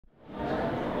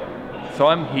So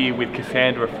I'm here with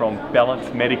Cassandra from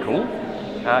Balance Medical.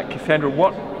 Cassandra,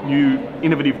 what new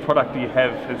innovative product do you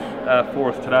have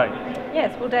for us today?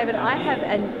 Yes, well David, I have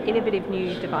an innovative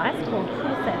new device called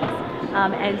CoolSense.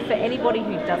 And for anybody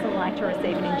who doesn't like to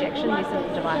receive an injection, this is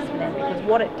the device for them, because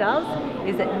what it does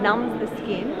is it numbs the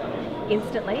skin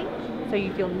instantly, so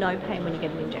you feel no pain when you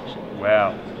get an injection.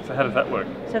 Wow. So how does that work?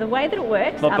 So the way that it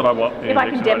works, not that I want the if I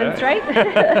can demonstrate,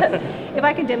 right if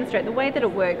I can demonstrate, the way that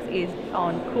it works is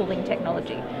on cooling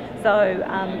technology. So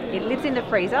it lives in the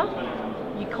freezer.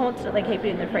 You constantly keep it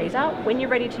in the freezer. When you're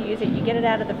ready to use it, you get it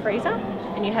out of the freezer,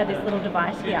 and you have this little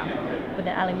device here with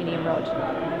an aluminium rod.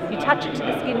 You touch it to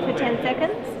the skin for 10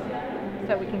 seconds,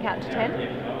 so we can count to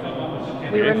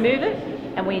 10. We remove it,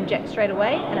 and we inject straight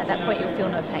away, and at that point you'll feel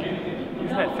no pain.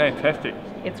 Isn't that fantastic?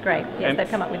 It's great. Yes, and they've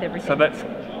come up with everything. So that's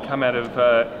come out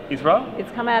of Israel?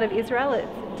 It's come out of Israel.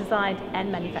 It's designed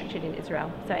and manufactured in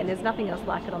Israel. So, and there's nothing else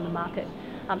like it on the market.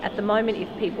 At the moment, if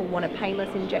people want a painless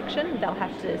injection, they'll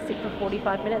have to sit for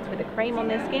 45 minutes with a cream on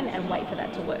their skin and wait for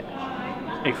that to work.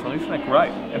 Excellent, isn't that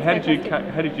great? And how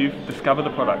did you discover the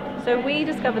product? So we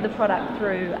discovered the product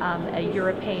through a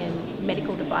European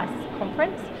medical device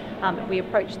conference. We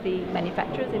approached the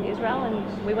manufacturers in Israel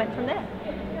and we went from there.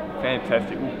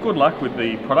 Fantastic. Well, good luck with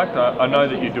the product. I know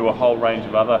that you do a whole range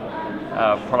of other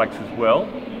products as well,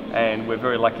 and we're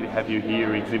very lucky to have you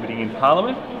here exhibiting in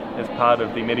Parliament as part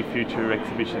of the MediFuture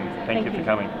Exhibition. Thank you for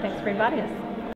coming. Thanks for inviting us.